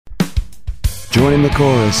Join in the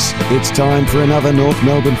chorus. It's time for another North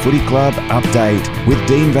Melbourne Footy Club update with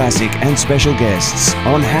Dean Vasic and special guests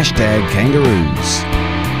on #Kangaroos.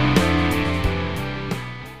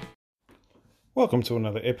 Welcome to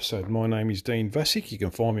another episode. My name is Dean Vasic. You can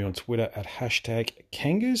find me on Twitter at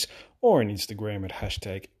 #Kangas or on Instagram at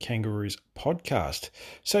 #Kangaroos Podcast.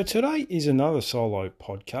 So today is another solo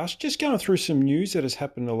podcast, just going through some news that has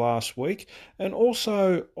happened the last week. And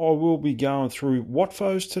also I will be going through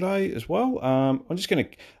Watfos today as well. I'm just going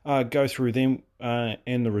to go through them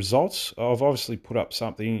and the results. I've obviously put up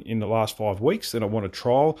something in the last 5 weeks that I want to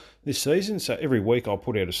trial this season. So every week I'll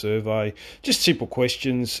put out a survey, just simple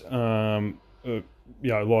questions,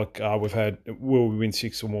 we've had, will we win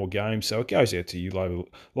 6 or more games? So it goes out to you,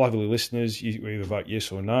 lively listeners. You either vote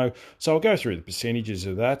yes or no. So I'll go through the percentages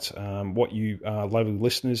of that, what you lively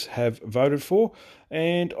listeners have voted for.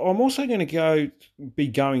 And I'm also going to be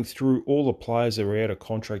going through all the players that are out of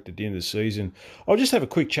contract at the end of the season. I'll just have a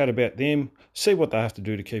quick chat about them, see what they have to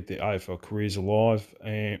do to keep their AFL careers alive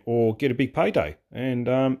or get a big payday.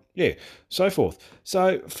 And, so forth.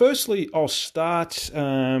 So, firstly, I'll start,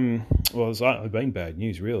 there's only been bad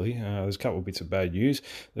news, really. There's a couple of bits of bad news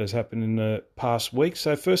that has happened in the past week.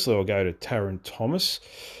 So, firstly, I'll go to Tarryn Thomas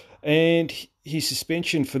and his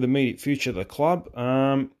suspension for the immediate future of the club.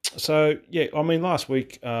 Last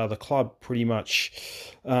week, the club pretty much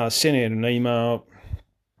sent out an email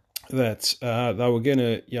that they were going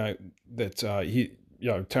to,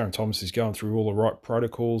 Tarryn Thomas is going through all the right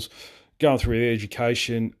protocols, going through the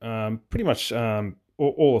education, pretty much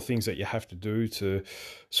all the things that you have to do to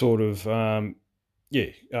sort of, work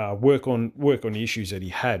on the issues that he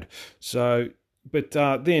had. So, but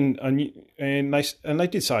then they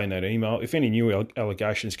did say in that email, if any new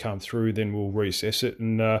allegations come through, then we'll reassess it.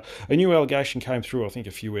 And a new allegation came through, I think,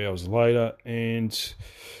 a few hours later, and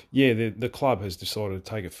the club has decided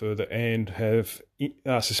to take it further and have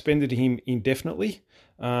suspended him indefinitely,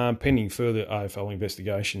 pending further AFL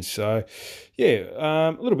investigations. So,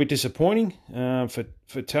 a little bit disappointing for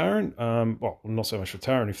Tarryn. Not so much for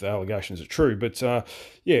Tarryn if the allegations are true, but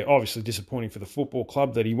obviously disappointing for the football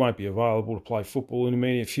club that he won't be available to play football in the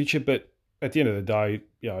immediate future. But at the end of the day,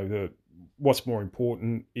 what's more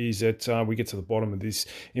important is that we get to the bottom of this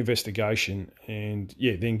investigation and,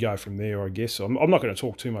 then go from there, I guess. I'm not going to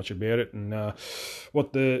talk too much about it and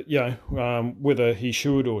whether he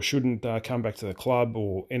should or shouldn't come back to the club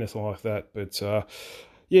or anything like that. But,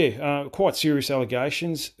 quite serious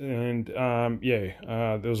allegations. And,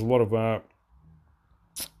 there was a lot of,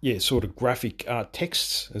 sort of graphic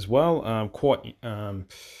texts as well, quite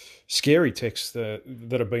scary texts that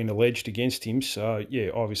have been alleged against him. So,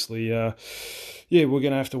 obviously, we're going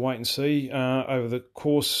to have to wait and see over the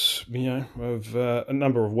course, of a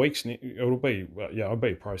number of weeks. It'll be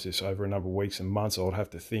a process over a number of weeks and months, I would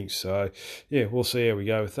have to think. So, we'll see how we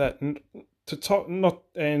go with that. And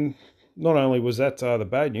not only was that the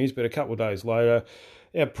bad news, but a couple of days later,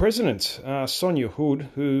 our president, Sonia Hood,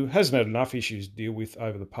 who hasn't had enough issues to deal with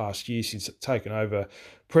over the past year since taken over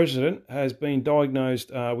president, has been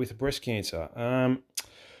diagnosed with breast cancer,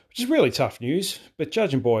 which is really tough news. But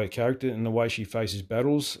judging by her character and the way she faces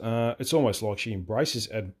battles, it's almost like she embraces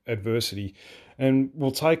adversity and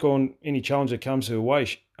will take on any challenge that comes her way.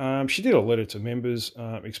 She did a letter to members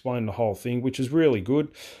explaining the whole thing, which was really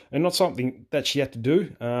good and not something that she had to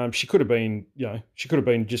do. She could have been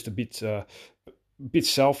just a bit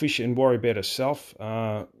selfish and worry about herself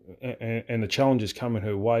and the challenges coming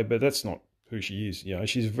her way, but that's not who she is.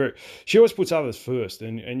 She always puts others first,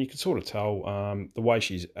 and you can sort of tell the way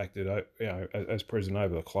she's acted, as president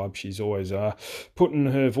over the club. She's always putting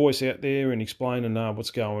her voice out there and explaining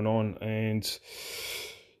what's going on. And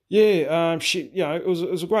it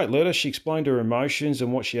was a great letter. She explained her emotions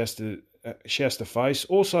and what she has to face.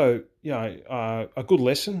 Also, a good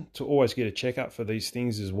lesson to always get a checkup for these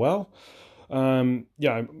things as well.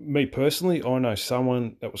 Me personally, I know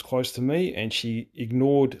someone that was close to me and she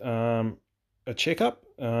ignored a checkup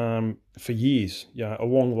for years, a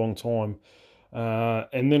long, long time.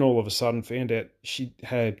 And then all of a sudden found out she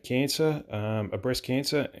had cancer, a breast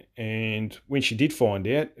cancer. And when she did find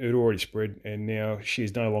out, it had already spread and now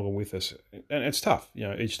she's no longer with us. And it's tough,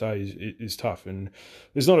 each day is tough. And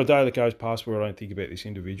there's not a day that goes past where I don't think about this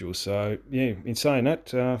individual. So, in saying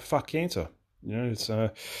that, fuck cancer. It's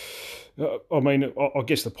I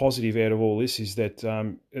guess the positive out of all this is that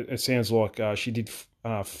it sounds like she did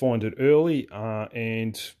find it early,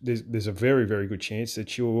 and there's a very, very good chance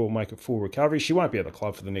that she will make a full recovery. She won't be at the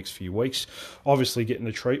club for the next few weeks, obviously getting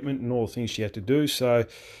the treatment and all the things she had to do. So,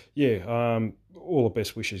 all the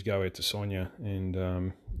best wishes go out to Sonia and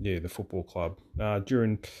the football club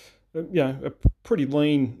during a pretty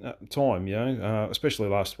lean time, especially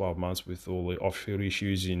the last 12 months with all the off-field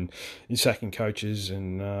issues in sacking coaches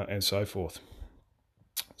and so forth.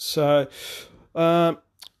 So, all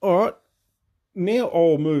right. Now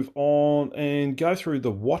I'll move on and go through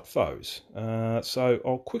the Watfos. So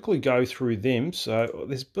I'll quickly go through them. So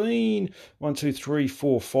there's been 1, 2, 3,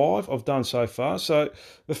 4, 5 I've done so far. So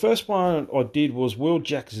the first one I did was will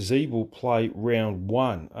Jack Ziebell play round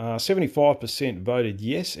 1? 75% voted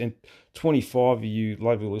yes, and 25 of you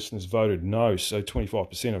lovely listeners voted no. So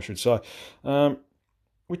 25% I should say,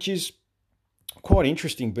 which is quite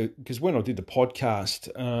interesting because when I did the podcast,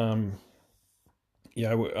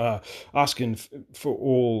 asking for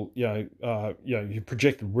all, your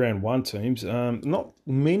projected round 1 teams. Not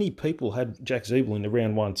many people had Jack Ziebell in the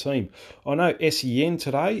round 1 team. I know SEN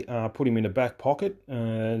today put him in the back pocket.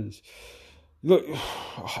 Look,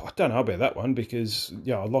 I don't know about that one because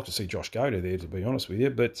I'd like to see Josh Goda there, to be honest with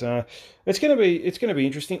you. But it's going to be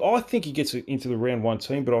interesting. I think he gets into the round 1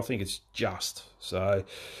 team, but I think it's just. So,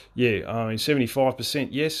 75%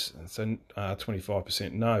 yes, so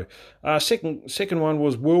 25% no. Second one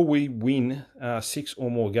was will we win 6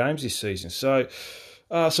 or more games this season? So,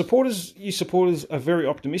 supporters are very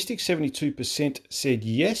optimistic. 72% said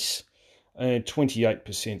yes, and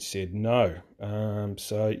 28% said no.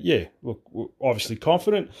 Look, we're obviously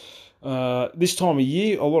confident. This time of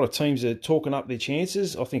year, a lot of teams are talking up their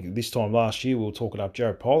chances. I think this time last year we were talking up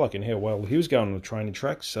Jared Pollock and how well he was going on the training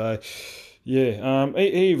track. So,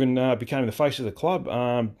 he even became the face of the club,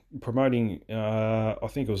 promoting, I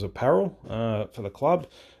think it was apparel for the club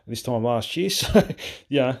this time last year. So,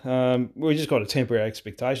 we just got to temper our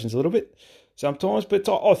expectations a little bit sometimes, but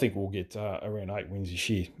I think we'll get around 8 wins this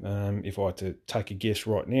year, if I had to take a guess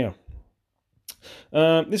right now.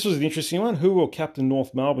 This was an interesting one. Who will captain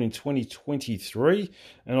North Melbourne in 2023?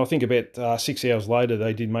 And I think about 6 hours later,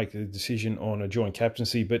 they did make the decision on a joint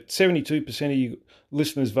captaincy. But 72% of you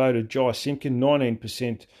listeners voted Jai Simpkin,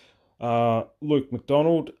 19% Luke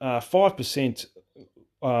McDonald, 5%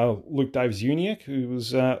 Luke Davies-Uniacke, who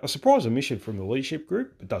was a surprise omission from the leadership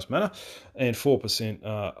group. It does matter. And 4%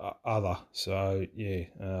 other. So,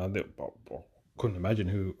 couldn't imagine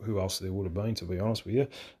who else there would have been, to be honest with you,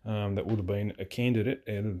 that would have been a candidate,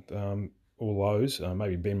 and all those,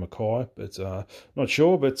 maybe Ben Mackay, but not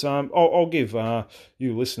sure. But I'll give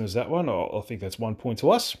you listeners that one. I think that's 1 point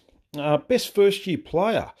to us. Best first-year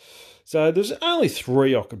player. So there's only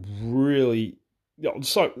 3 I could really,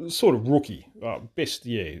 sort of rookie. Best,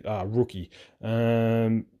 rookie.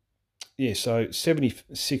 So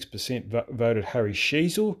 76% voted Harry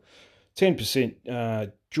Sheezel,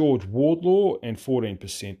 10% George Wardlaw, and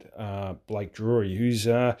 14% Blake Drury, who's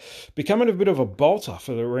becoming a bit of a bolter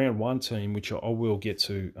for the round 1 team, which I will get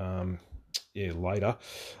to later.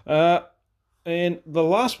 And the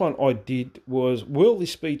last one I did was, will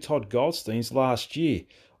this be Todd Goldstein's last year?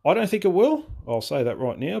 I don't think it will. I'll say that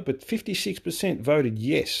right now. But 56% voted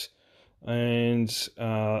yes, and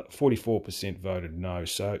 44% voted no.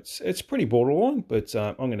 So it's pretty borderline, but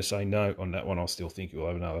I'm going to say no on that one. I still think we'll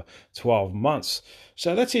have another 12 months.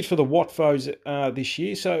 So that's it for the Watfos this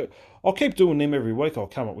year. So I'll keep doing them every week. I'll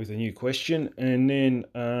come up with a new question, and then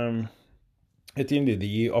at the end of the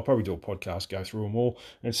year, I'll probably do a podcast, go through them all,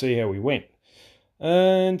 and see how we went.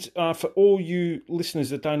 And for all you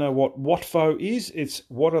listeners that don't know what Watfo is, it's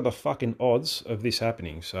what are the fucking odds of this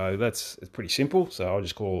happening? So it's pretty simple. So I'll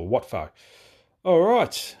just call it Watfo. All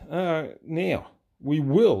right. Now, we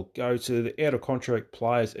will go to the out-of-contract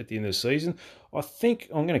players at the end of the season. I think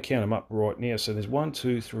I'm going to count them up right now. So there's 1,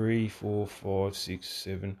 2, 3, 4, 5, 6,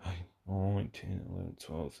 7, 8, 9, 10, 11,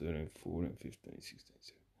 12, 13, 14, 15, 16,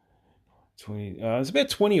 17. 20. It's about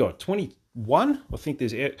 20 or 21. I think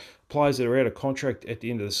there's players that are out of contract at the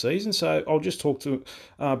end of the season. So I'll just talk to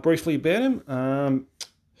briefly about him.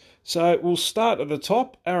 So we'll start at the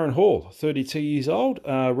top. Aaron Hall, 32 years old,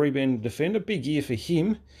 rebound defender. Big year for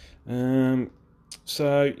him.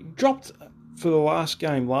 So dropped for the last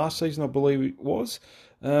game last season, I believe it was.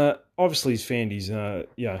 Obviously, he's found his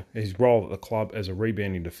role at the club as a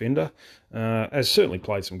rebounding defender. Has certainly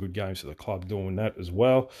played some good games for the club doing that as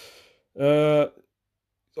well. I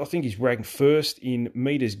think he's ranked first in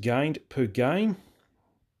metres gained per game,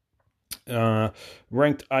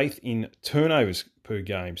 ranked 8th in turnovers per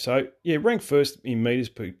game. So, ranked first in metres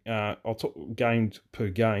per gained per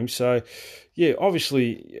game. So,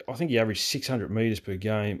 obviously, I think he averaged 600 metres per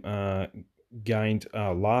game gained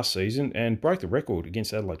last season, and broke the record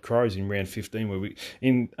against Adelaide Crows in round 15, where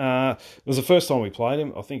it was the first time we played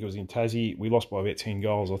him. I think it was in Tassie. We lost by about 10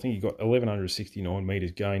 goals. I think he got 1,169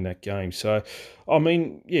 metres gained that game. So, I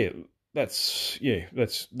mean, that's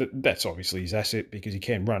obviously his asset because he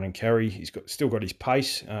can run and carry. He's still got his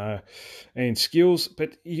pace and skills,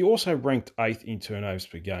 but he also ranked 8th in turnovers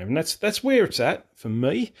per game, and that's where it's at for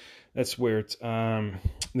me. That's where it's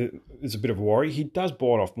there's a bit of a worry. He does bite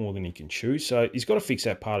off more than he can chew, so he's got to fix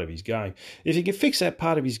that part of his game. If he can fix that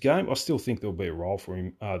part of his game, I still think there'll be a role for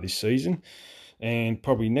him this season, and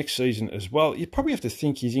probably next season as well. You probably have to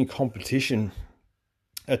think he's in competition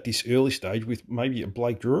at this early stage with maybe a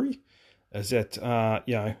Blake Drury as that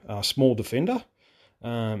small defender.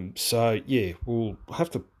 So yeah, we'll have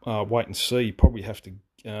to wait and see. Probably have to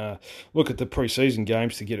look at the pre-season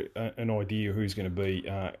games to get an idea who's going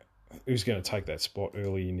to take that spot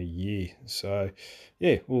early in the year. So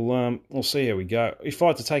yeah, we'll see how we go. If I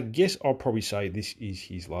had to take a guess, I'll probably say this is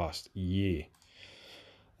his last year.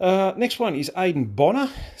 Next one is Aidan Bonner.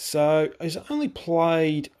 So he's only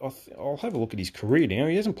played, I'll have a look at his career now.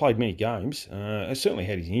 He hasn't played many games. He's certainly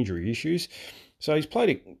had his injury issues. So he's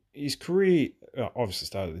played his career, obviously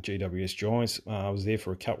started at the GWS Giants, was there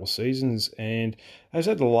for a couple of seasons, and has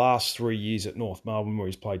had the last 3 years at North Melbourne where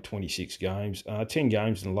he's played 26 games, 10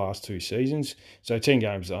 games in the last 2 seasons. So 10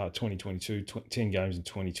 games 2022, 10 games in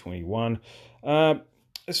 2021.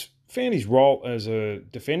 It's found his role as a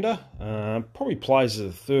defender. Probably plays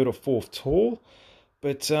as a 3rd or 4th tall,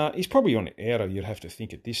 but he's probably on the outer, you'd have to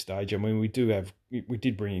think at this stage. I mean, we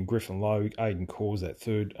did bring in Griffin Lowe, Aidan Cors, that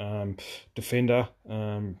 3rd defender,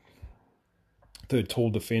 3rd tall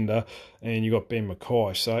defender, and you got Ben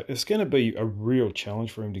Mackay. So it's going to be a real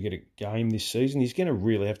challenge for him to get a game this season. He's going to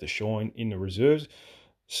really have to shine in the reserves.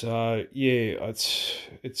 So yeah, it's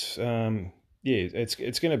going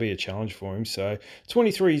to be a challenge for him. So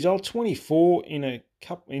 23 years old, 24 in a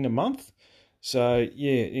month. So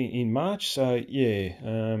yeah, in March. So yeah,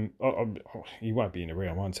 he won't be in the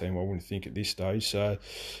round 1 team, I wouldn't think at this stage. So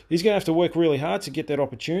he's going to have to work really hard to get that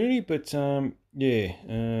opportunity. But he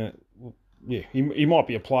might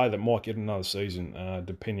be a player that might get another season,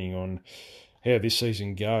 depending on how this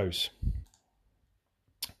season goes.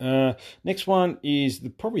 Next one is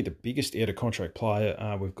probably the biggest out-of-contract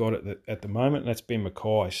player we've got at the moment, and that's Ben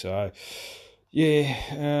Mackay. So,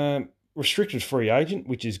 yeah, restricted free agent,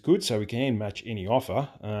 which is good, so we can match any offer.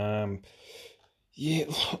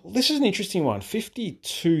 This is an interesting one.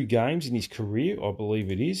 52 games in his career, I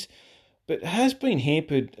believe it is, but has been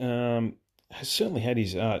hampered, has certainly had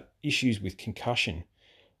his issues with concussion,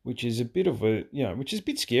 which is a bit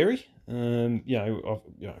scary.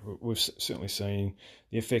 We've certainly seen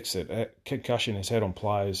the effects that concussion has had on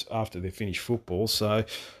players after they finish football. So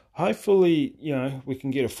hopefully, we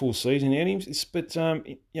can get a full season out of him. But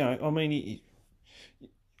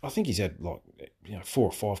I think he's had 4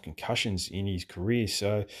 or 5 concussions in his career.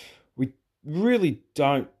 So we really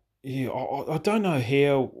don't. Yeah, I don't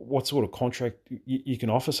know what sort of contract you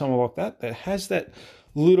can offer someone like that has that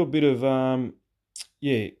little bit of I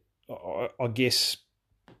guess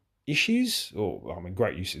issues,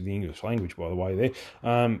 great use of the English language, by the way, there.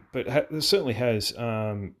 But it certainly has,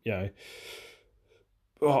 a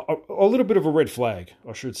little bit of a red flag,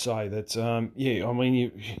 I should say. That,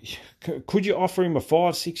 could you offer him a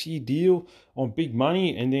 5-6 year deal on big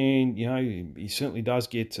money, and then he certainly does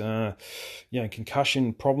get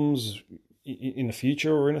concussion problems in the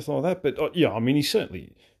future or anything like that. But he's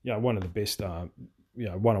certainly one of the best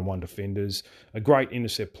one-on-one defenders, a great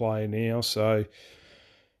intercept player now. So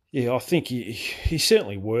yeah, I think he's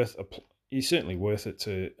certainly worth it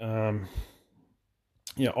to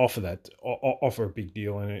offer a big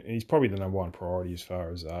deal, and he's probably the number 1 priority as far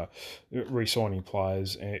as re-signing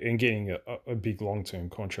players and getting a big long-term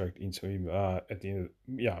contract into him at the end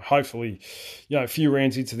of, hopefully, a few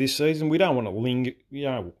rounds into this season. We don't want to linger, you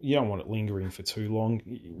don't want it lingering for too long,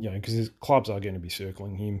 because clubs are going to be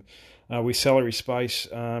circling him with salary space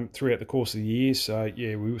throughout the course of the year. So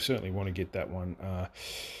yeah, we certainly want to get that one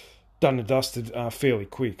done and dusted fairly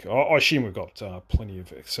quick. I assume we've got plenty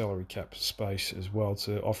of salary cap space as well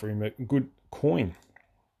to offer him a good coin.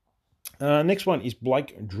 Next one is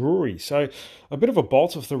Blake Drury. So a bit of a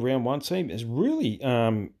bolt of the round 1 team, has really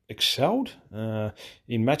excelled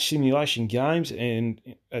in match simulation games and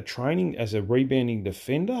at training as a rebounding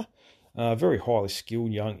defender. Very highly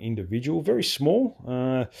skilled young individual, very small,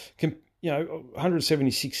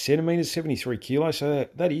 176 centimetres, 73 kilos, so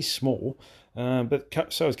that is small. But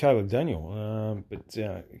so is Caleb Daniel.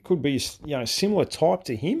 It could be a similar type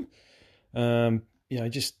to him. But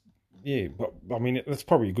I mean, that's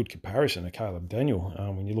probably a good comparison to Caleb Daniel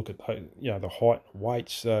when you look at the height and weight.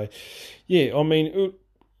 So yeah, I mean,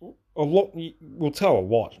 a lot will tell a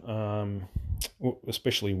lot,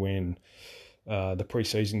 especially when the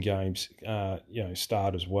preseason games,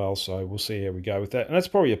 start as well. So we'll see how we go with that. And that's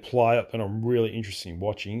probably a player that I'm really interested in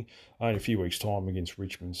watching in a few weeks' time against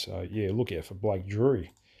Richmond. So, yeah, look out for Blake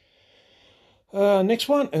Drury. Next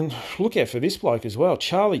one, and look out for this bloke as well,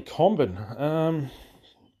 Charlie Comben.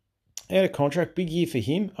 Out of contract, big year for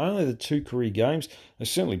him. Only the 2 career games.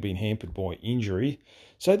 Has certainly been hampered by injury.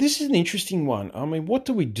 So this is an interesting one. I mean, what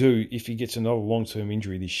do we do if he gets another long-term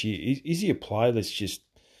injury this year? Is he a player that's just,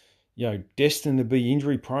 destined to be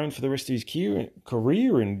injury prone for the rest of his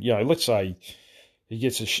career? And, let's say he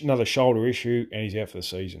gets another shoulder issue and he's out for the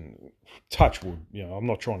season. Touch wood. I'm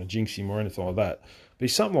not trying to jinx him or anything like that. But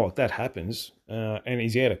if something like that happens and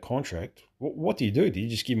he's out of contract, what do you do? Do you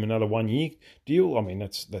just give him another 1-year deal? I mean,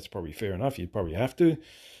 that's probably fair enough. You'd probably have to.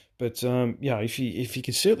 But, if he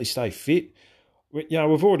can certainly stay fit,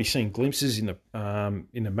 we've already seen glimpses in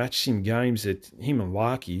the match sim games that him and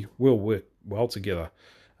Larkey will work well together.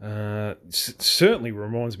 Certainly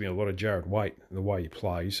reminds me a lot of Jared Waite, the way he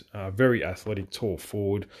plays. Very athletic, tall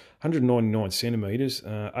forward, 199 centimetres,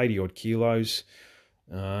 80-odd kilos.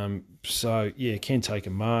 So, can take a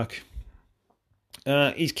mark.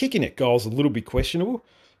 His kicking at goal's a little bit questionable,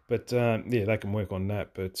 but, they can work on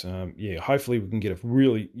that. But, hopefully we can get a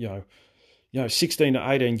really, 16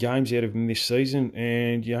 to 18 games out of him this season,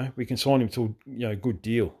 and we can sign him to a good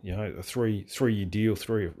deal, a three-year deal,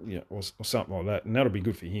 or something like that, and that'll be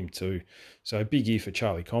good for him too. So a big year for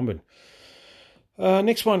Charlie Comben.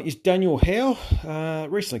 Next one is Daniel Howe,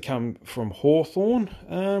 recently come from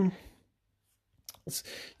Hawthorn.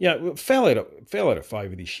 Fell out of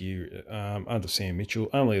favour this year under Sam Mitchell.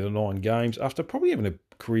 Only the 9 games after probably having a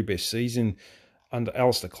career best season under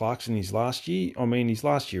Alistair Clarkson his last year. I mean, his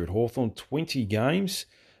last year at Hawthorn, 20 games,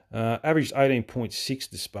 averaged 18.6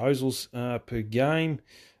 disposals per game,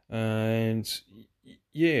 and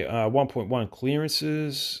 1.1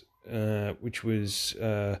 clearances, which was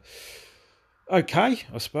okay,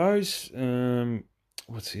 I suppose.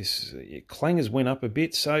 What's this? Clangers went up a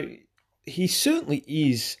bit, so he certainly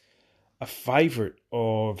is a favourite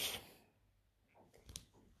of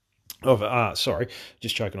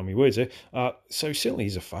just choking on my words there. So certainly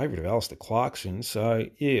he's a favourite of Alistair Clarkson. So,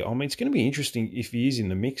 it's going to be interesting if he is in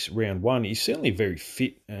the mix round 1. He's certainly a very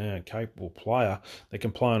fit and capable player that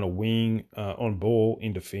can play on a wing, on ball,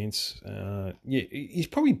 in defence. He's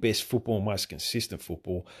probably best football, most consistent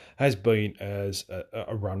football, has been as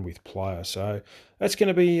a run-with player. So that's going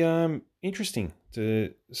to be interesting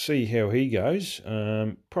to see how he goes.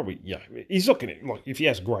 He's not going to, if he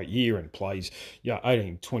has a great year and plays,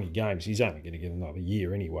 18, 20 games, he's only going to get another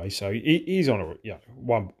year anyway. So he's on a,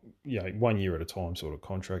 1 year at a time sort of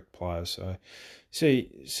contract player. So see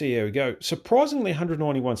how we go. Surprisingly,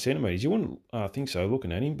 191 centimetres. You wouldn't think so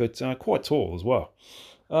looking at him, but quite tall as well.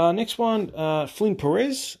 Next one, Flynn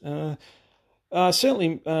Perez.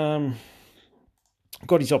 Certainly,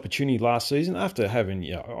 got his opportunity last season after having,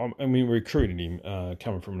 we recruited him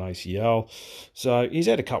coming from an ACL. So he's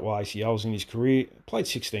had a couple of ACLs in his career. Played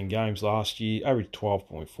 16 games last year, averaged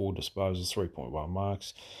 12.4 disposals, 3.1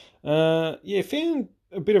 marks. Found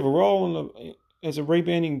a bit of a role as a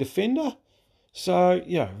rebounding defender. So,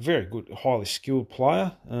 very good, highly skilled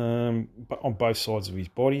player but on both sides of his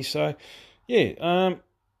body. So,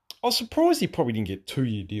 I was surprised he probably didn't get a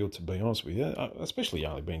 2-year deal, to be honest with you, especially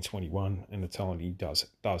only being 21 and the talent he does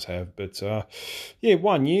have. But,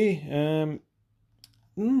 1 year.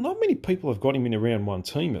 Not many people have got him in a round 1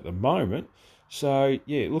 team at the moment. So,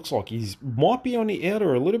 it looks like he might be on the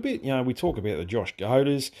outer a little bit. We talk about the Josh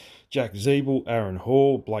Goders, Jack Zeeble, Aaron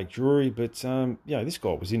Hall, Blake Drury. But, this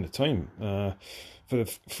guy was in the team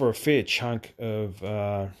for a fair chunk of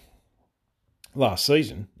last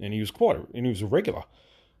season. And he was a regular.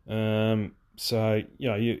 So,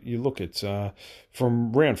 you look at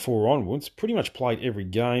from round 4 onwards, pretty much played every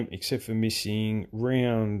game except for missing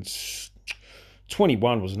round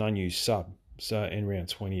 21 was an unused sub. So, and round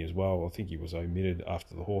 20 as well. I think he was omitted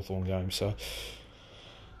after the Hawthorn game. So,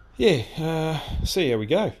 see how we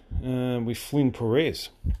go with Flynn Perez.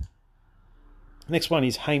 Next one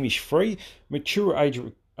is Hamish Free, mature age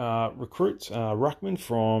recruit, ruckman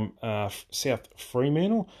from South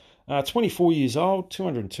Fremantle. 24 years old,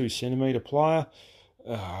 202 centimetre player.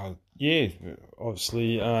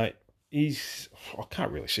 Obviously, I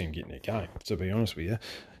can't really see him getting a game, to be honest with you.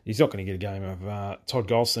 He's not going to get a game of Todd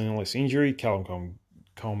Goldstein unless injury, Callum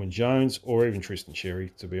Coleman-Jones, or even Tristan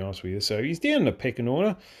Xerri, to be honest with you. So he's down in the pecking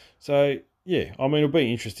order. So, it'll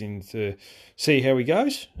be interesting to see how he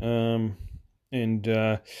goes.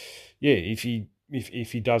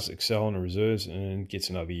 If he does excel in the reserves and gets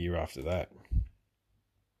another year after that.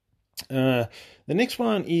 The next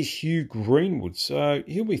one is Hugh Greenwood. So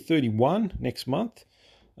he'll be 31 next month.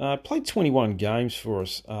 Played 21 games for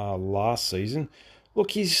us last season.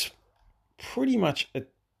 Look, he's pretty much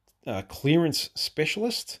a clearance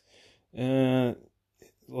specialist. You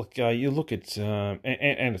look at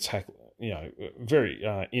and attack,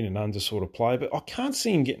 very in and under sort of play. But I can't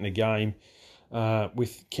see him getting a game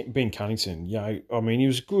with Ben Cunnington. He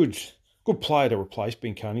was a good player to replace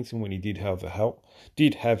Ben Cunnington when he did have the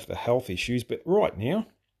health issues. But right now,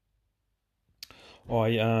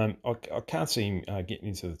 I can't see him getting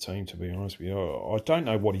into the team, to be honest with you. I don't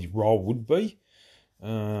know what his role would be.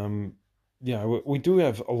 We do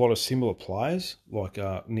have a lot of similar players, like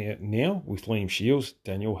now with Liam Shields,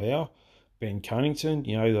 Daniel Howe, Ben Cunnington,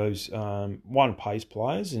 those one pace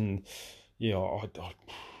players. And,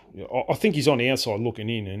 I think he's on the outside looking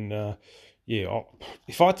in. And,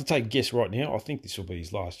 if I had to take a guess right now, I think this will be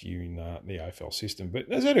his last year in the AFL system. But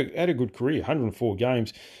he's had a good career, 104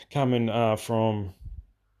 games coming from,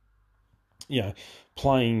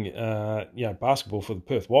 playing, basketball for the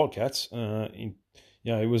Perth Wildcats.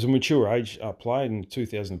 He was a mature age player in the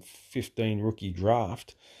 2015 rookie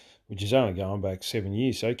draft, which is only going back 7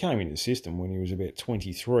 years. So he came into the system when he was about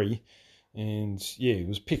 23. And, he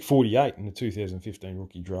was picked 48 in the 2015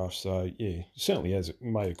 rookie draft. So, certainly has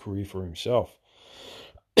made a career for himself.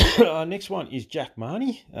 Next one is Jack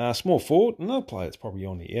Marnie, small forward, another player that's probably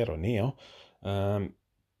on the outer now,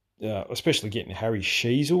 especially getting Harry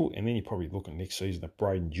Sheezel. And then you're probably looking next season at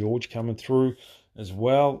Braden George coming through as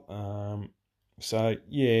well.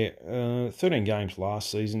 13 games last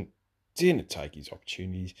season. Didn't take his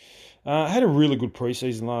opportunities. Had a really good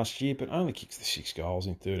preseason last year, but only kicked the 6 goals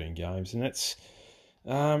in 13 games, and that's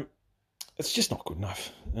it's just not good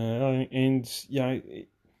enough.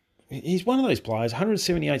 He's one of those players,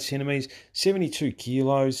 178 centimetres, 72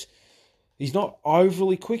 kilos. He's not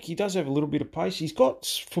overly quick. He does have a little bit of pace. He's got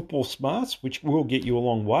football smarts, which will get you a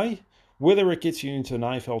long way. Whether it gets you into an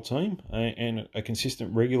AFL team and a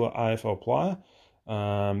consistent, regular AFL player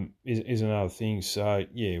is another thing. So,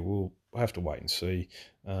 we'll have to wait and see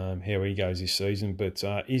how he goes this season. But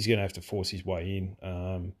he's going to have to force his way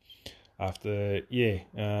in after,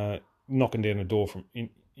 knocking down the door from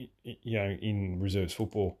in reserves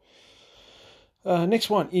football. Next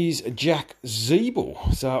one is Jack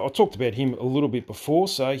Ziebell. So I talked about him a little bit before.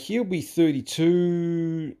 So he'll be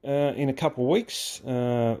 32 in a couple of weeks.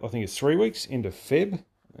 I think it's 3 weeks, end of Feb.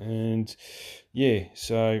 And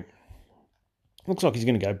so looks like he's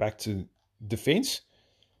going to go back to defence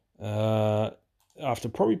after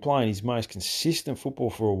probably playing his most consistent football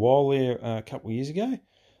for a while there a couple of years ago.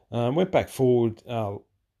 Went back forward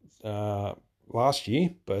last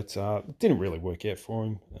year, but didn't really work out for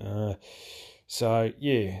him.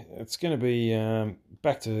 It's going to be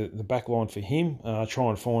back to the back line for him, try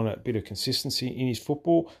and find a bit of consistency in his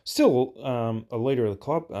football. Still a leader of the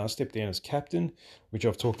club, stepped down as captain, which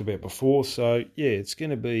I've talked about before. So, it's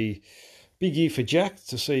going to be a big year for Jack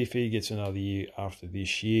to see if he gets another year after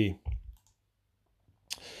this year.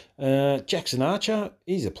 Jackson Archer,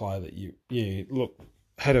 he's a player that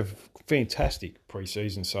had a fantastic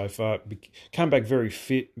pre-season so far. Come back very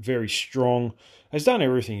fit, very strong. Has done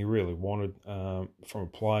everything he really wanted from a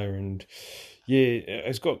player, and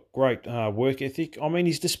has got great work ethic. I mean,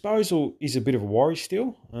 his disposal is a bit of a worry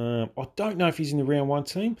still. I don't know if he's in the round 1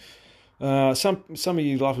 team. Some of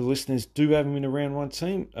you lovely listeners do have him in the round 1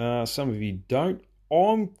 team. Some of you don't.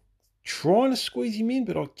 I'm trying to squeeze him in,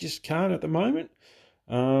 but I just can't at the moment.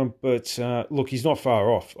 Look, he's not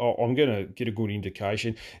far off. I'm going to get a good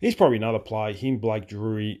indication. He's probably another player, him, Blake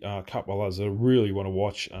Drury, a couple of others that I really want to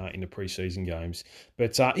watch in the preseason games.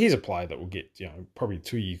 But he's a player that will get probably a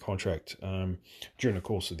 2-year contract during the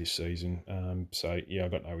course of this season.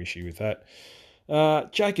 I've got no issue with that.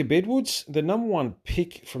 Jacob Edwards, the number 1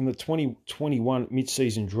 pick from the 2021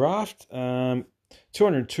 mid-season draft,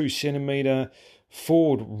 202 centimetre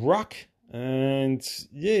forward ruck. And,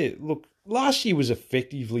 last year was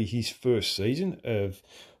effectively his first season of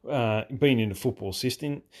being in the football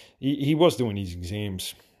system. He was doing his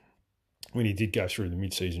exams when he did go through the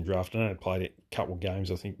mid-season draft. I know he played a couple of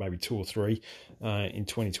games, I think maybe 2 or 3 in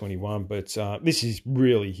 2021. But this is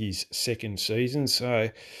really his second season. So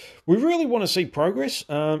we really want to see progress.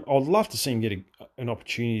 I'd love to see him get an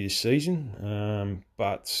opportunity this season.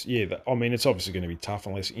 It's obviously going to be tough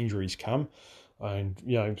unless injuries come. And,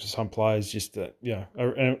 some players just,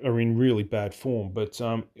 are in really bad form. But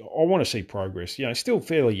I want to see progress. Still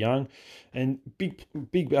fairly young, and big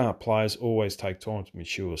players always take time to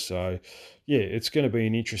mature. So, it's going to be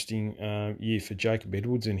an interesting year for Jacob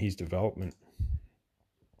Edwards and his development.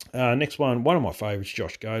 Next one of my favourites,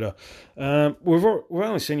 Josh Goater. We've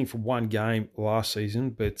only seen him for one game last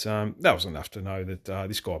season, but that was enough to know that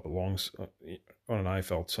this guy belongs on an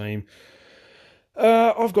AFL team.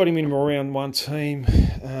 I've got him in my round one team.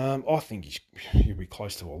 I think he'll be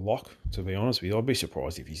close to a lock, to be honest with you. I'd be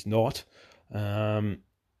surprised if he's not. I'm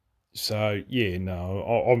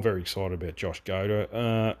very excited about Josh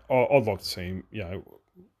Goater. I'd like to see him,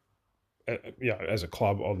 as a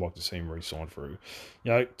club, I'd like to see him re-sign for,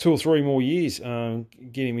 2 or 3 more years,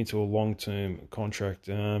 get him into a long-term contract.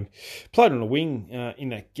 Played on a wing in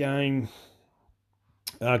that game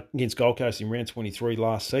against Gold Coast in round 23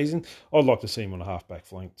 last season. I'd like to see him on a half-back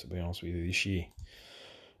flank, to be honest with you, this year.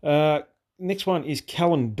 Next one is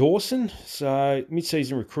Callan Dawson. So,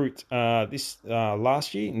 mid-season recruit this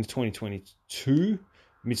last year in the 2022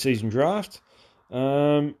 mid-season draft.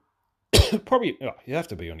 Probably, you have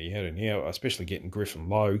to be on your head now, especially getting Griffin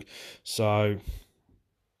Logue. So,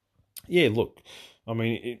 yeah, look, I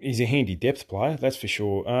mean, he's a handy depth player, that's for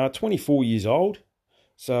sure. 24 years old,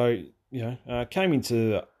 so, came into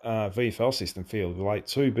the VFL system fairly late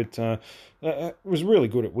too, but was really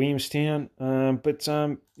good at Williamstown.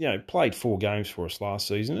 Played 4 games for us last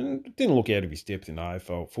season and didn't look out of his depth in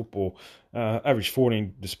AFL football. Averaged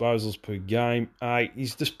 14 disposals per game.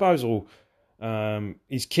 His disposal...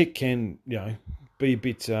 his kick can, be a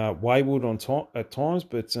bit wayward at times,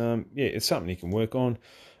 but it's something he can work on.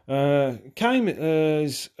 Came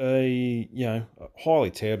as a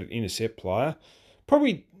highly touted intercept player.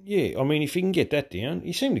 Probably, if he can get that down,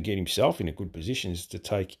 he seemed to get himself in a good positions to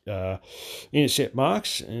take intercept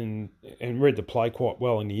marks and read the play quite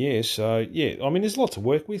well in the air. So there's a lot to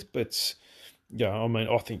work with, but.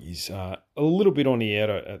 I think he's a little bit on the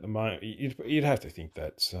outer at the moment. You'd have to think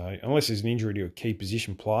that. So unless there's an injury to a key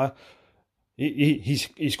position player,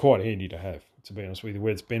 he's quite handy to have, to be honest with you.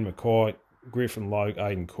 Whether it's Ben McKay, Griffin Logue,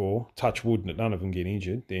 Aidan Corr, touch wood that none of them get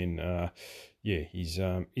injured, then he's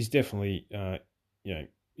definitely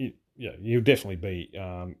he'll definitely be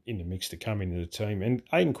in the mix to come into the team. And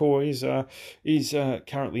Aidan Corr is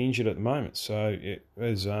currently injured at the moment, so it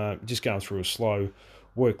is just going through a slow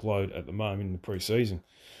workload at the moment in the pre-season.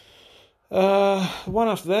 One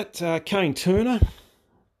after that, Kane Turner.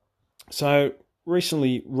 So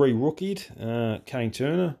recently re-rookied, Kane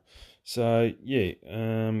Turner. So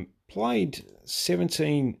played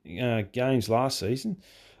 17 games last season.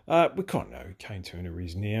 We kind of know who Kane Turner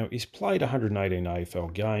is now. He's played 118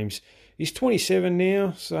 AFL games. He's 27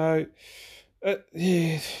 now. So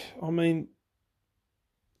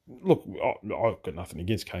look, I've got nothing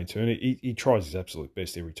against Kane Turner. He tries his absolute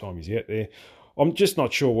best every time he's out there. I'm just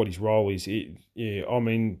not sure what his role is.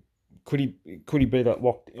 Could he be that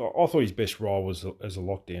lock? I thought his best role was as a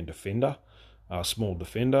lockdown defender, small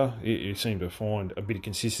defender. He seemed to find a bit of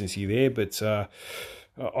consistency there, but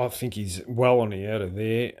I think he's well on the out of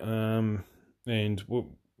there.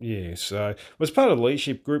 So was part of the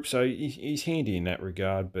leadership group, so he's handy in that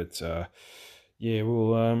regard. But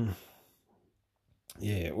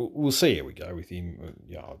we'll see how we go with him.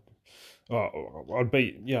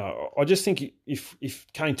 I just think if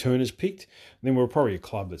Kane Turner's picked, then we're probably a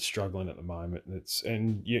club that's struggling at the moment.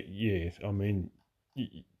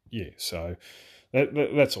 So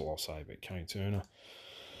that's all I'll say about Kane Turner.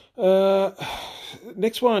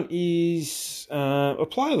 Next one is a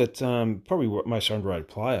player that probably most underrated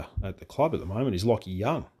player at the club at the moment is Lachie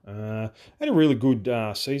Young. Had a really good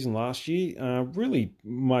season last year. Really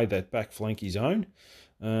made that back flank his own.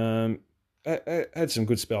 Had some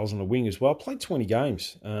good spells on the wing as well. Played 20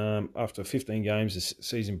 games after 15 games the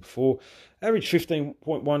season before. Averaged 15.1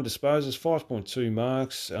 disposals, 5.2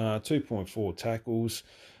 marks, 2.4 tackles.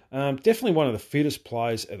 Definitely one of the fittest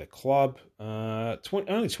players at the club.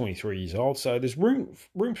 Only 23 years old, so there's room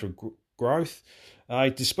for growth.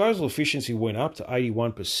 Disposal efficiency went up to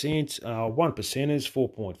 81%. 1 percenters,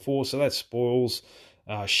 4.4, so that spoils.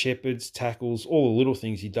 Shepherds, tackles, all the little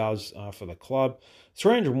things he does for the club.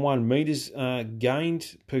 301 metres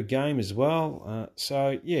gained per game as well.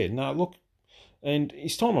 Look, and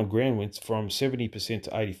his time on ground went from 70% to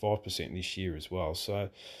 85% this year as well. So,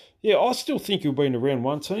 I still think he'll be in the round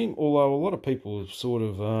one team, although a lot of people are sort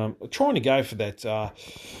of trying to go for that,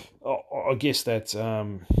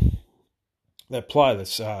 that player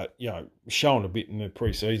that's, shown a bit in the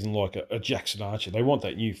pre-season like a Jackson Archer. They want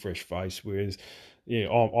that new fresh face, whereas...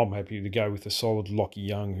 I'm happy to go with a solid Lachie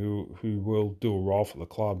Young who will do a role for the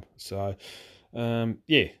club. So, I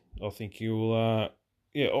think he'll...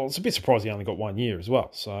 it's a bit surprised he only got 1 year as well.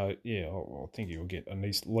 So, I think he'll get at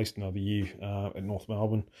least another year at North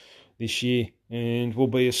Melbourne this year and will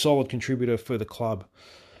be a solid contributor for the club.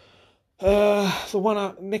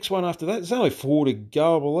 Next one after that, there's only 4 to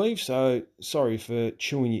go, I believe, so sorry for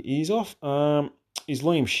chewing your ears off, is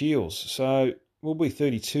Liam Shields. So we'll be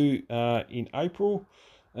 32 in April.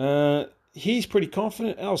 He's pretty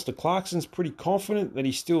confident. Alistair Clarkson's pretty confident that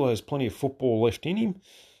he still has plenty of football left in him.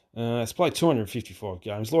 He's played 255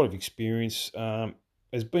 games, a lot of experience.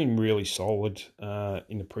 Has been really solid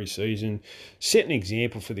in the pre-season, set an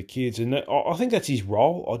example for the kids, and I think that's his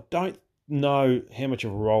role. I don't know how much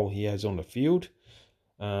of a role he has on the field,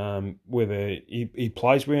 whether he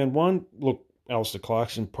plays round one. Look, Alistair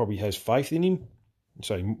Clarkson probably has faith in him,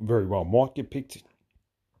 so he very well might get picked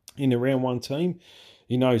in the round one team.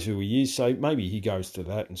 He knows who he is, so maybe he goes to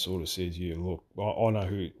that and sort of says, yeah, look, I know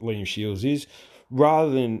who Liam Shields is,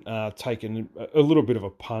 rather than taking a little bit of a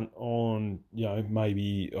punt on,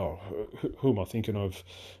 maybe, who am I thinking of?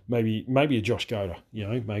 Maybe a Josh Goda,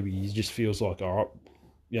 maybe he just feels like, all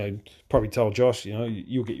right, probably tell Josh,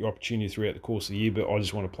 you'll get your opportunity throughout the course of the year, but I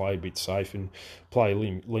just want to play a bit safe and play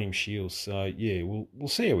Liam Shields. So, yeah, we'll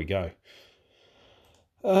see how we go.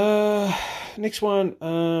 Next one,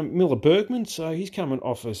 Miller Bergman. So he's coming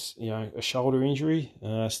off a shoulder injury.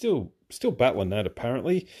 Still battling that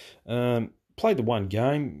apparently. Played the one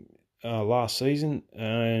game last season,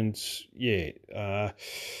 and he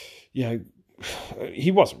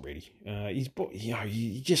wasn't ready.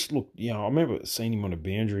 He just looked. I remember seeing him on a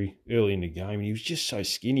boundary early in the game, and he was just so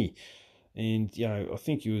skinny. And, I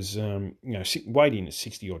think he was, weighing at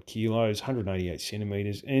 60-odd kilos, 188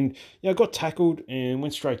 centimetres. And, got tackled and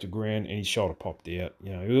went straight to ground and his shoulder popped out.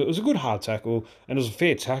 It was a good hard tackle and it was a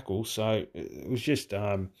fair tackle. So it was just,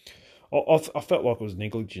 I felt like it was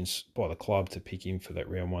negligence by the club to pick him for that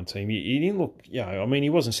round one team. He didn't look, he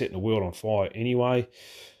wasn't setting the world on fire anyway.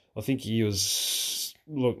 I think he was...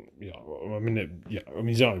 Look,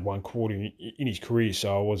 he's only one quarter in his career,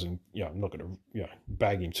 so I wasn't, I'm not going to,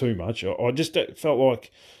 bag him too much. I just felt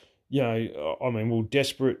like, we're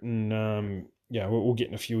desperate and, we're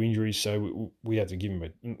getting a few injuries, so we had to give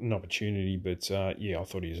him an opportunity. But, I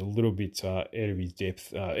thought he was a little bit out of his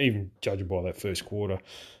depth, even judging by that first quarter.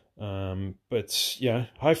 But,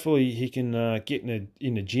 hopefully he can get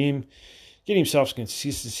in the gym, get himself some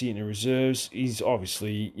consistency in the reserves. He's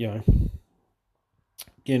obviously,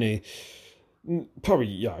 going to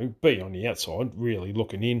probably, be on the outside, really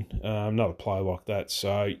looking in, another player like that.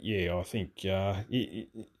 So, I think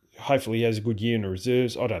hopefully he has a good year in the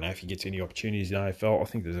reserves. I don't know if he gets any opportunities in the AFL. I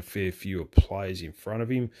think there's a fair few players in front of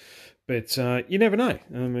him. But you never know.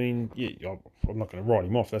 I mean, I'm not going to write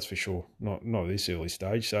him off, that's for sure. Not at this early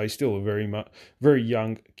stage. So he's still a very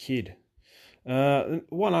young kid.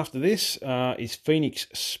 One after this is Phoenix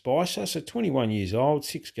Spicer, so 21 years old,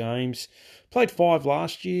 6 games, played 5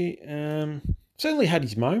 last year, certainly had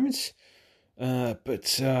his moments,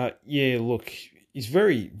 but look, he's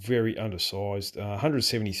very, very undersized,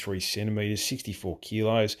 173 centimetres, 64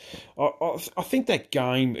 kilos. I think that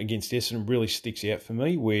game against Essendon really sticks out for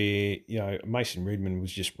me, where, Mason Redmond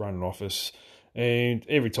was just running off us. And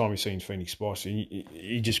every time we've seen Phoenix Spicer,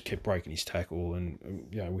 he just kept breaking his tackle and,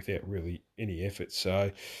 without really any effort. So,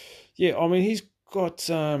 he's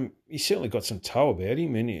certainly got some toe about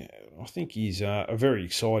him, and I think he's a very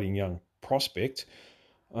exciting young prospect.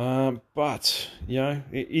 But,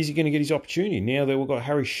 is he going to get his opportunity now that we've got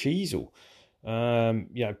Harry Sheezel,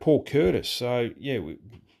 Paul Curtis? So,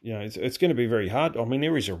 it's going to be very hard. I mean,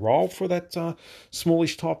 there is a role for that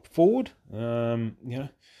smallish type forward,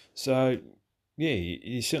 so...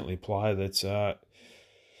 he's certainly a player that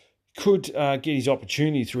could get his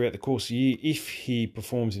opportunity throughout the course of the year if he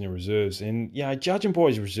performs in the reserves. And, judging by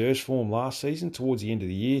his reserves form last season, towards the end of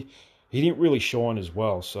the year, he didn't really shine as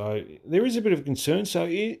well. So there is a bit of a concern. So,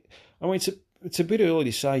 it's a bit early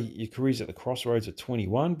to say your career's at the crossroads at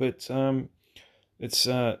 21, but it's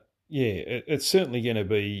certainly going to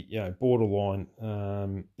be borderline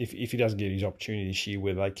if he doesn't get his opportunity this year,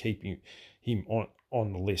 where they keep him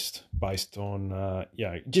on the list based on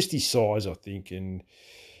just his size, I think, and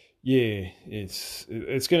it's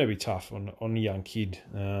going to be tough on a young kid.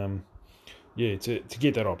 To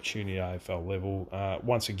get that opportunity at AFL level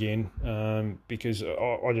once again, because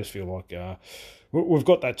I just feel like we've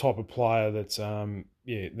got that type of player that's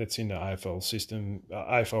that's in the AFL system,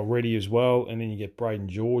 AFL ready as well, and then you get Braden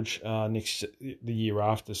George the year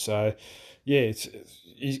after. So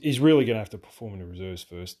he's really going to have to perform in the reserves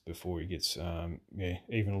first before he gets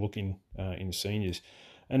even looking in the seniors.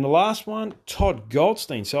 And the last one, Todd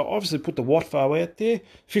Goldstein. So obviously put the Watfo out there.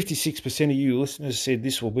 56% of you listeners said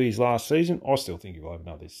this will be his last season. I still think he will have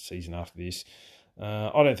another season after this.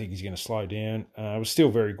 I don't think he's going to slow down. It was still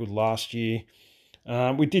very good last year.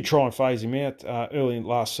 We did try and phase him out early in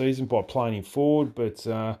last season by playing him forward, but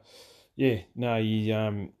because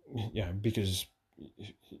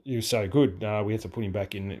he was so good, we had to put him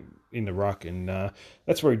back in the ruck, and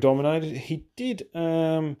that's where he dominated. He did.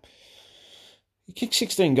 He kicked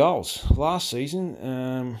 16 goals last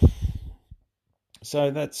season.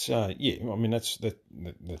 So that's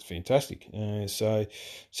that's fantastic. So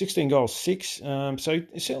 16 goals, 6. So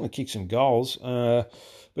he certainly kicked some goals.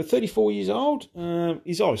 But 34 years old,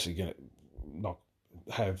 he's obviously going to not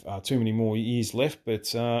have too many more years left, but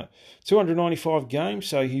 295 games,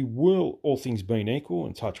 so he will, all things being equal,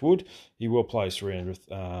 and touch wood, he will play us around with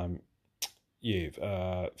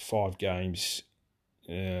 5 games,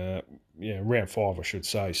 round 5 I should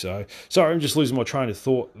say. So sorry, I'm just losing my train of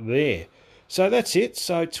thought there. So that's it.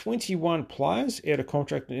 So 21 players out of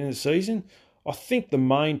contract in the season. I think the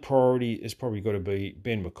main priority has probably got to be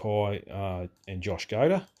Ben McKay and Josh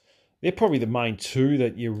Gator. They're probably the main two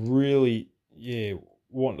that you really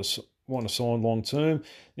want to sign long term.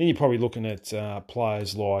 Then you're probably looking at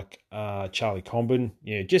players like Charlie Comben,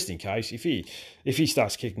 just in case if he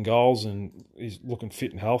starts kicking goals and is looking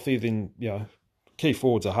fit and healthy, then key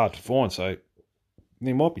forwards are hard to find. So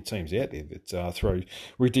there might be teams out there that throw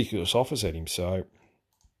ridiculous offers at him. So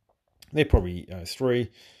they're probably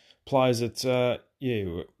 3 players that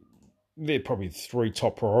they're probably 3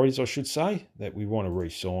 top priorities, I should say, that we want to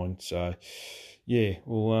re-sign. So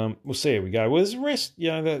we'll see how we go. Well, there's the rest, you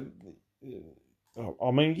don't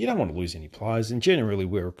want to lose any players, and generally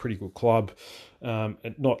we're a pretty good club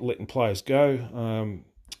at not letting players go,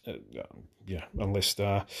 unless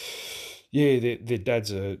their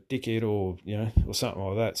dad's a dickhead or something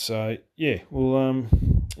like that. So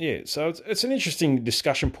so it's an interesting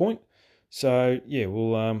discussion point. So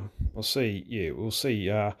we'll see. We'll see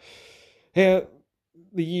how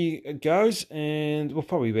the year goes, and we'll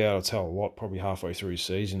probably be able to tell a lot probably halfway through the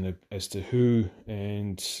season as to who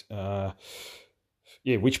and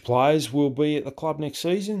which players will be at the club next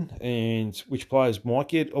season, and which players might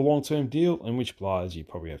get a long-term deal, and which players you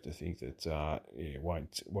probably have to think that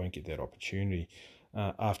won't get that opportunity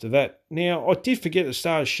after that. Now, I did forget at the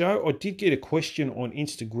start of the show, I did get a question on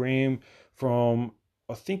Instagram from,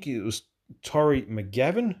 I think it was Torrey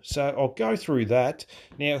McGavin. So I'll go through that.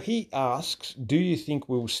 Now, he asks, do you think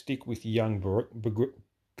we'll stick with Young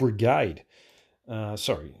Brigade?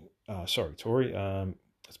 Sorry, Torrey.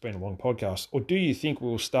 It's been a long podcast. Or do you think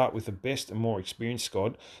we'll start with the best and more experienced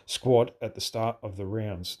squad at the start of the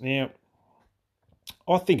rounds? Now,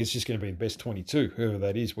 I think it's just going to be the best 22, whoever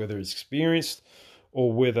that is, whether it's experienced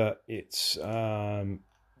or whether it's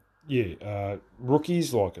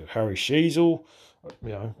rookies like Harry Sheasel,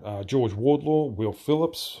 George Wardlaw, Will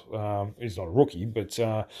Phillips. He's not a rookie, but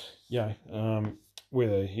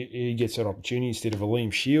whether he gets that opportunity instead of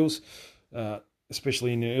Aleem Shields,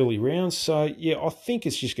 especially in the early rounds. So, I think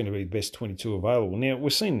it's just going to be the best 22 available. Now,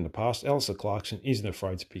 we've seen in the past, Alistair Clarkson isn't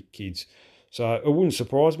afraid to pick kids. So it wouldn't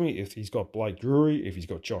surprise me if he's got Blake Drury, if he's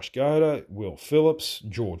got Josh Gator, Will Phillips,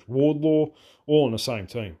 George Wardlaw, all on the same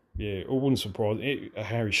team. It wouldn't surprise me.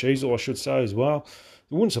 Harry Sheasel, I should say, as well.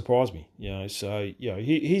 It wouldn't surprise me. So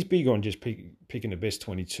he's big on just picking the best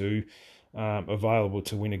 22 available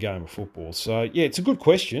to win a game of football. So, it's a good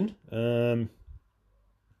question.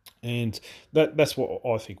 And that's what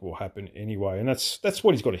I think will happen anyway. And that's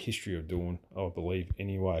what he's got a history of doing, I believe,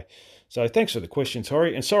 anyway. So thanks for the question,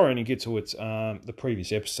 Torrey. And sorry I didn't get to it the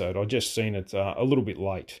previous episode. I just seen it a little bit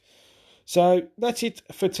late. So that's it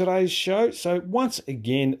for today's show. So once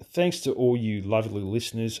again, thanks to all you lovely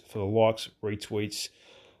listeners for the likes, retweets,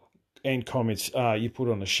 and comments you put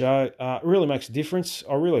on the show. It really makes a difference.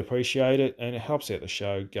 I really appreciate it, and it helps out the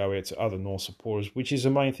show go out to other North supporters, which is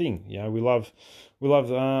the main thing. We love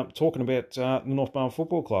talking about the North Melbourne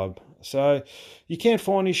Football Club. So you can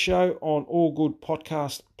find this show on all good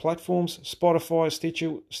podcast platforms, Spotify,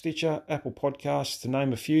 Stitcher, Apple Podcasts, to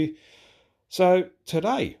name a few. So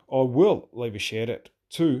today I will leave a shout out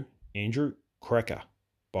to Andrew Cracker.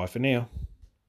 Bye for now.